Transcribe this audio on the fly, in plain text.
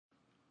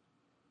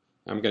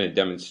I'm going to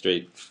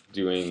demonstrate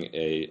doing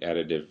a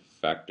additive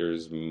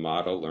factors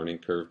model, learning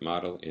curve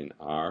model in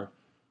R.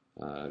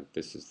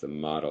 This is the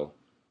model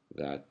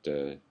that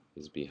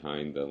is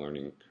behind the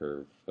learning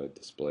curve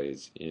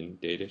displays in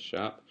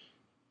DataShop.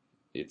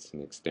 It's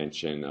an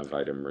extension of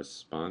item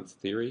response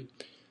theory.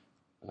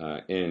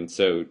 And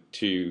so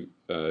to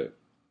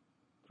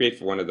create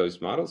for one of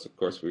those models, of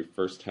course, we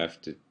first have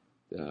to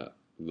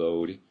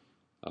load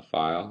a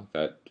file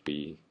that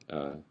we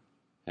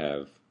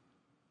have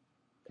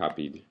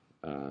copied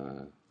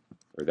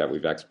or that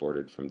we've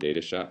exported from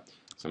DataShop.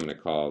 So I'm going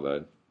to call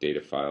the data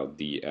file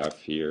df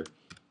here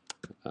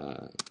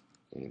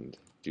and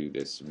do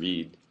this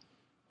read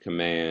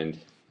command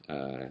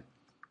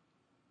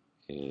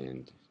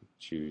and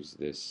choose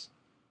this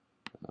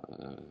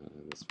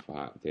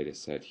data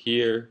set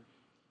here,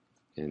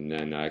 and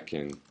then I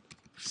can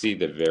see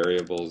the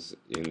variables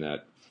in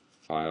that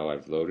file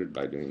I've loaded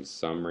by doing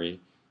summary.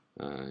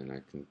 And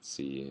I can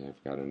see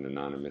I've got an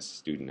anonymous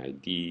student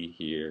ID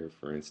here,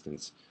 for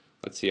instance.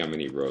 Let's see how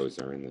many rows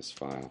are in this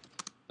file.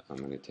 I'm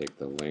going to take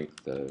the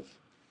length of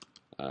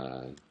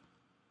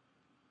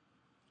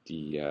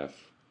df.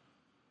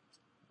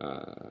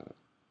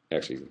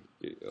 Actually,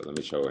 let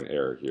me show an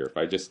error here. If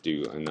I just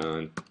do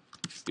anon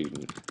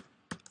student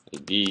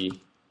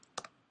ID,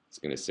 it's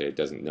going to say it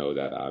doesn't know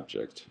that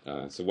object.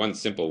 So one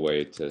simple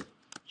way to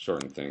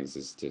shorten things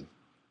is to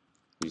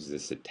use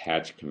this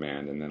attach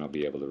command, and then I'll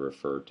be able to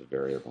refer to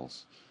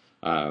variables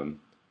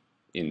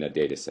in the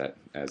data set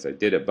as I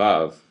did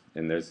above.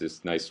 And there's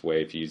this nice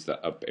way, if you use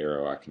the up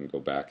arrow, I can go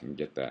back and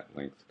get that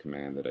length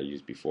command that I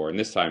used before. And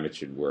this time it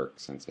should work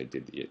since I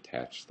did the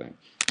attach thing.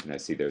 And I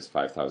see there's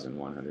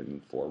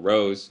 5,104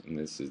 rows, and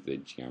this is the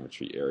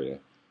geometry area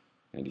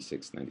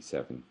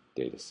 9697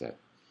 data set.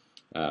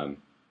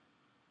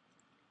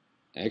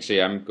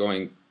 Actually, I'm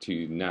going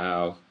to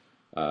now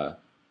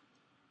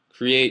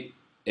create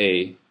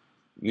a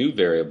new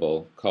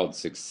variable called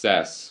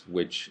success,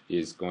 which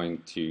is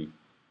going to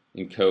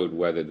encode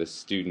whether the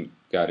student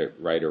got it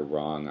right or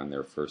wrong on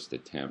their first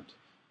attempt.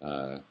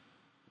 So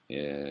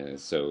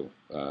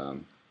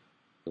the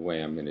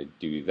way I'm going to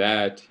do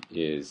that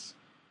is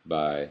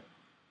by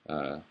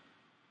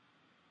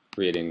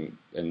creating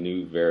a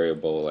new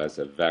variable as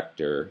a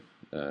vector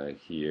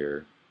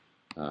here,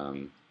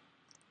 and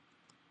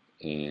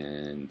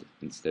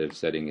instead of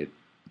setting it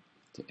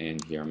to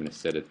end here, I'm going to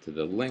set it to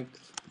the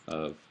length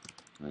of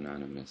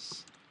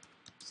anonymous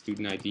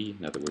student ID.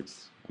 In other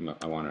words,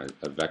 I want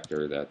a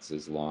vector that's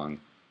as long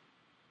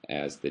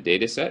as the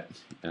data set,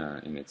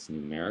 and it's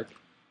numeric.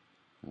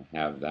 I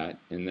have that,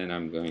 and then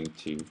I'm going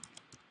to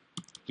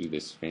do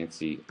this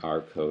fancy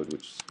R code,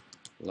 which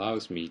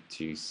allows me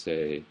to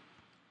say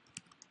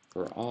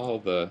for all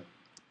the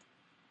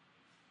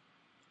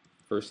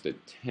first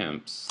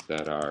attempts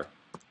that are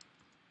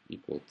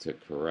equal to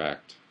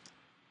correct,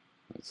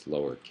 that's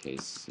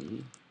lowercase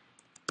c,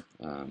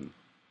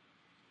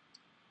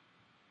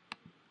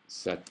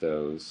 set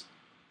those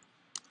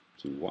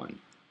to 1.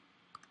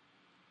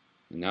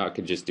 And now I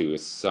could just do a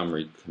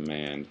summary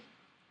command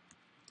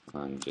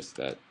on just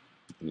that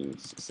new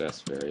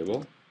success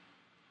variable,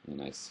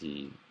 and I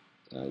see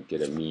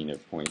get a mean of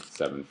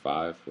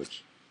 0.75,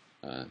 which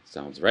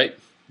sounds right.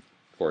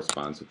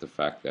 Corresponds with the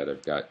fact that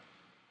I've got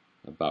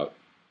about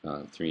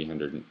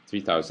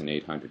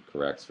 3,800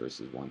 corrects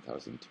versus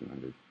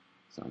 1,200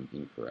 some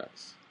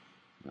incorrects,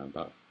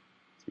 about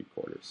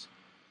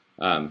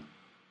 3/4.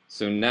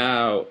 So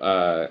now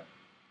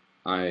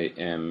I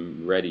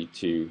am ready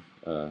to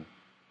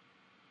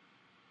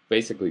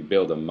basically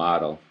build a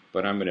model,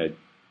 but I'm going to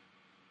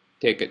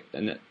take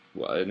an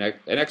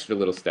extra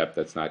little step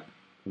that's not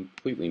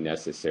completely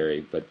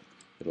necessary, but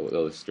it'll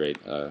illustrate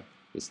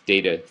this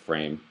data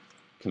frame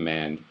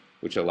command,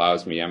 which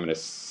allows me, I'm going to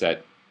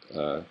set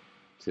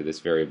to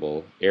this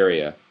variable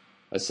area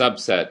a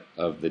subset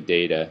of the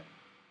data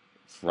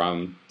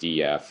from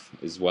df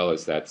as well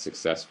as that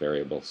success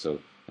variable. So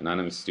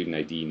anonymous student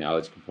ID,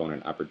 knowledge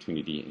component,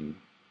 opportunity,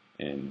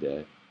 and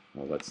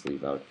well, let's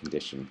leave out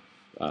condition.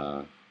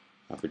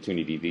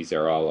 Opportunity, these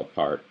are all a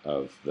part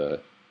of the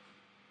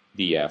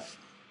df.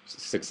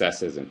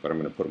 Success isn't, but I'm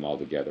going to put them all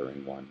together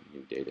in one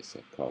new data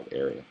set called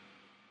area.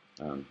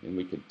 And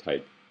we could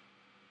type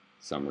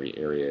summary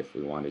area if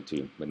we wanted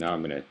to, but now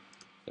I'm going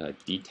to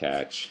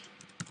detach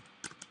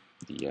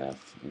df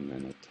and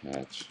then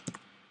attach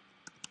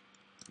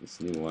this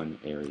new one,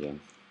 area.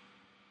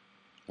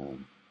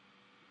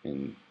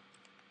 And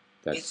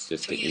that's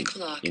just to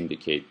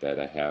indicate that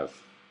I have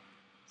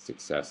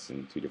success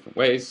in 2 different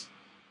ways.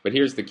 But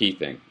here's the key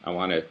thing. I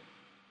want to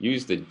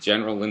use the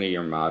general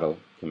linear model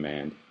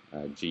command,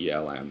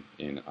 GLM,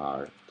 in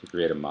R to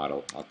create a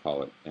model. I'll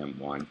call it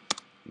M1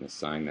 and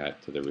assign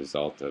that to the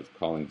result of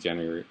calling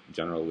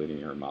general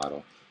linear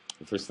model.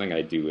 The first thing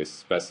I do is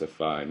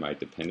specify my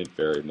dependent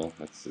variable.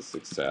 That's the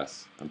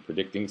success. I'm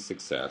predicting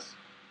success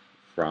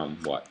from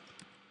what?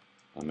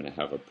 I'm going to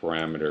have a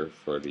parameter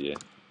for the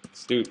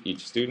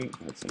each student.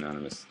 That's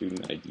anonymous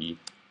student ID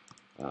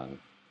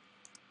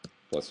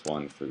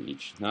 +1 for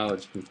each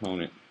knowledge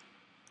component.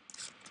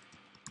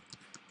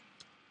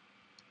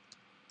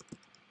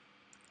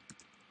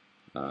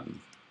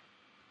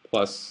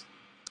 plus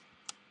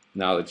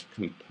knowledge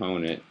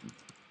component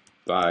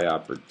by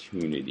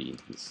opportunity.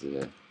 This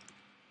is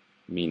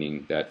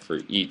meaning that for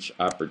each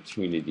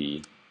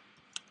opportunity,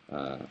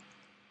 we'll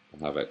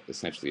have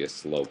essentially a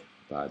slope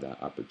by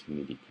the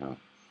opportunity count.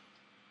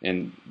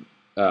 And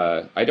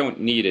I don't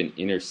need an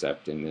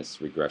intercept in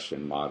this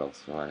regression model,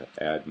 so I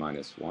add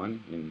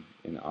 -1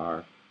 in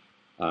R.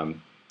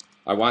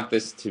 I want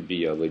this to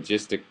be a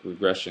logistic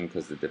regression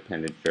because the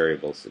dependent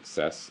variable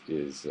success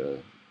is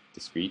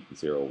discrete,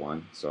 0,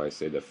 1. So I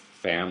say the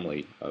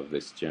family of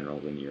this general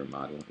linear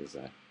model is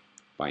a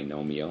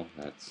binomial.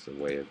 That's a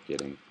way of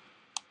getting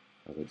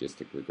a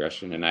logistic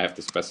regression. And I have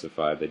to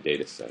specify the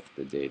data set.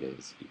 The data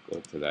is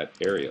equal to that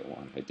area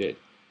 1. I did.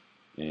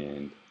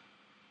 And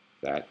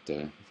that,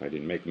 if I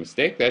didn't make a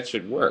mistake, that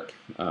should work.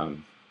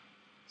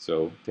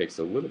 So it takes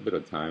a little bit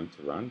of time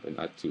to run, but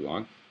not too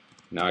long.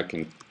 Now I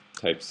can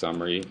type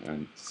summary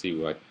and see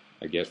what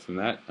I get from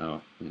that.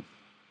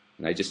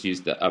 And I just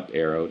used the up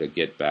arrow to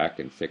get back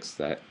and fix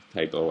that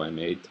typo I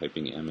made,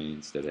 typing MA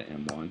instead of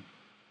M1.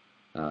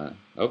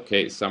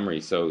 Okay,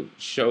 summary. So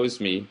shows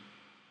me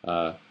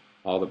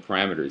all the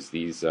parameters.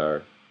 These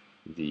are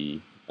the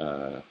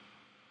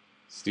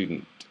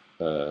student,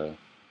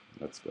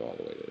 let's go all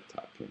the way to the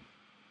top here.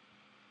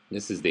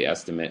 This is the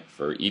estimate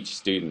for each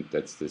student.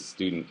 That's the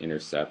student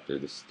intercept or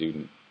the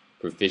student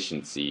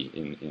proficiency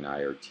in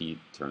IRT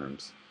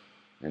terms.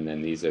 And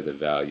then these are the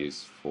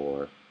values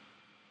for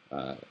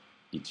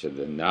each of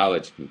the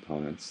knowledge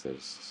components.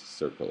 There's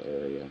circle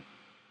area,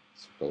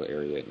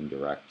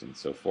 indirect, and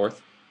so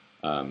forth.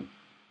 I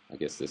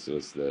guess this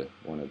was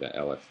one of the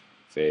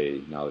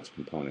LFA knowledge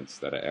components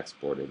that I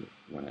exported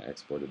when I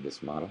exported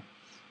this model.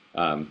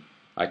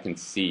 I can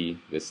see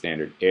the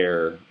standard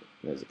error.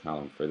 There's a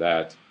column for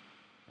that.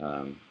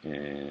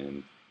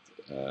 And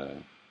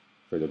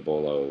further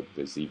below,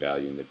 the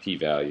z-value and the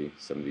p-value.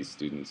 Some of these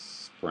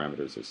students'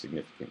 parameters are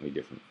significantly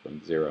different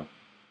from 0.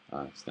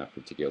 It's not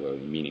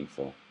particularly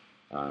meaningful.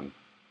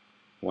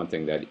 One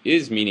thing that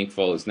is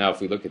meaningful is now if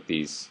we look at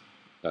these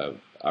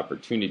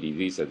opportunity,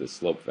 these are the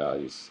slope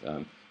values.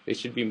 They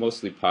should be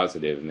mostly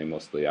positive, and they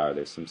mostly are.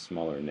 There's some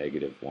smaller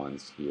negative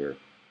ones here.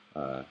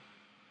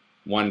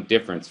 One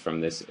difference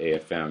from this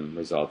AFM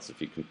results,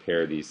 if you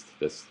compare these to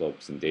the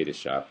slopes in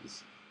DataShop,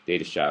 is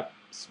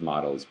DataShop's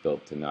model is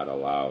built to not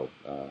allow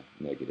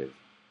negative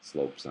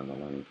slopes on the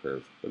learning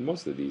curve, but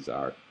most of these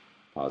are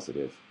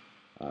positive.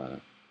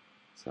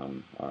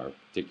 Some are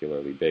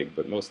particularly big,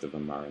 but most of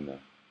them are in the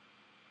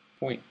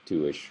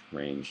 0.2-ish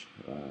range,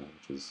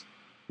 which is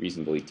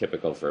reasonably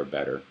typical for a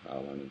better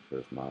learning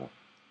curve model.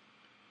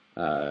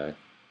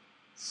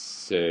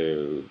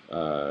 So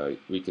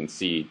we can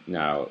see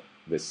now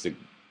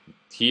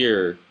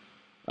here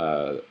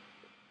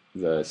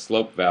the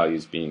slope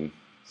values being,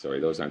 sorry,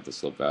 those aren't the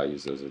slope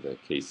values, those are the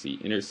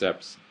KC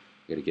intercepts.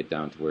 Got to get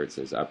down to where it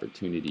says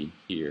opportunity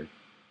here.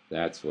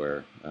 That's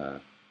where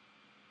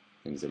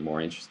things are more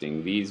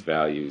interesting. These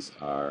values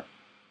are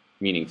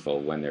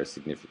meaningful when they're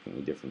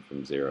significantly different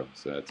from 0.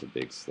 So that's a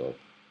big slope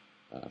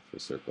for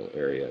circle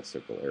area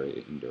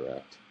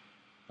indirect.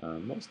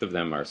 Most of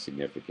them are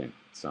significant.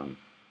 Some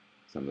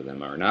of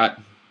them are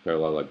not.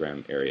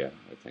 Parallelogram area,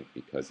 I think,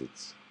 because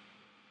it's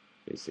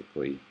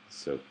basically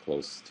so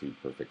close to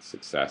perfect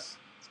success.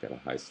 It's got a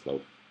high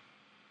slope.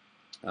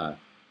 But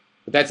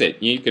that's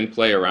it. You can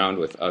play around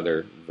with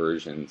other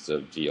versions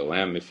of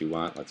GLM if you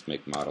want. Let's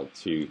make Model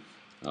 2.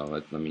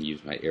 Let me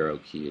use my arrow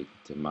key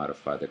to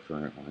modify the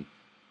current one.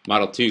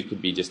 Model 2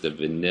 could be just a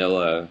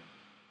vanilla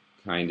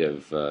kind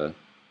of,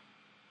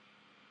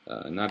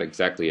 not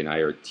exactly an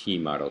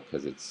IRT model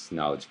because it's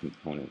knowledge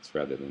components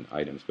rather than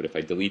items. But if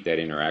I delete that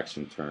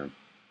interaction term,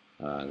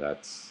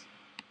 that's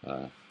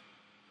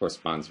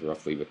corresponds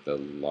roughly with the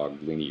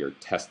log linear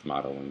test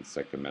model in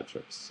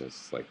psychometrics.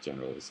 It's like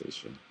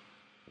generalization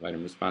of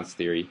item response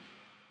theory.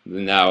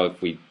 Now if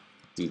we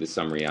do the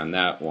summary on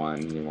that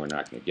one, we're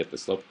not going to get the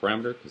slope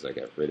parameter because I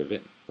got rid of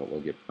it, but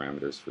we'll get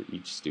parameters for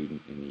each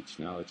student in each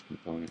knowledge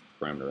component,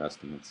 parameter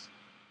estimates.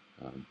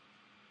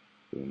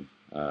 Boom.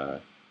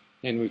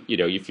 And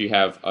if you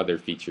have other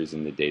features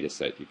in the data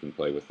set, you can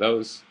play with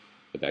those,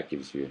 but that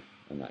gives you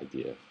an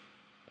idea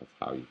of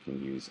how you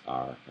can use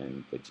R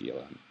and the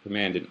GLM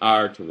command in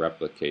R to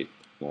replicate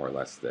more or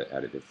less the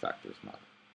additive factors model.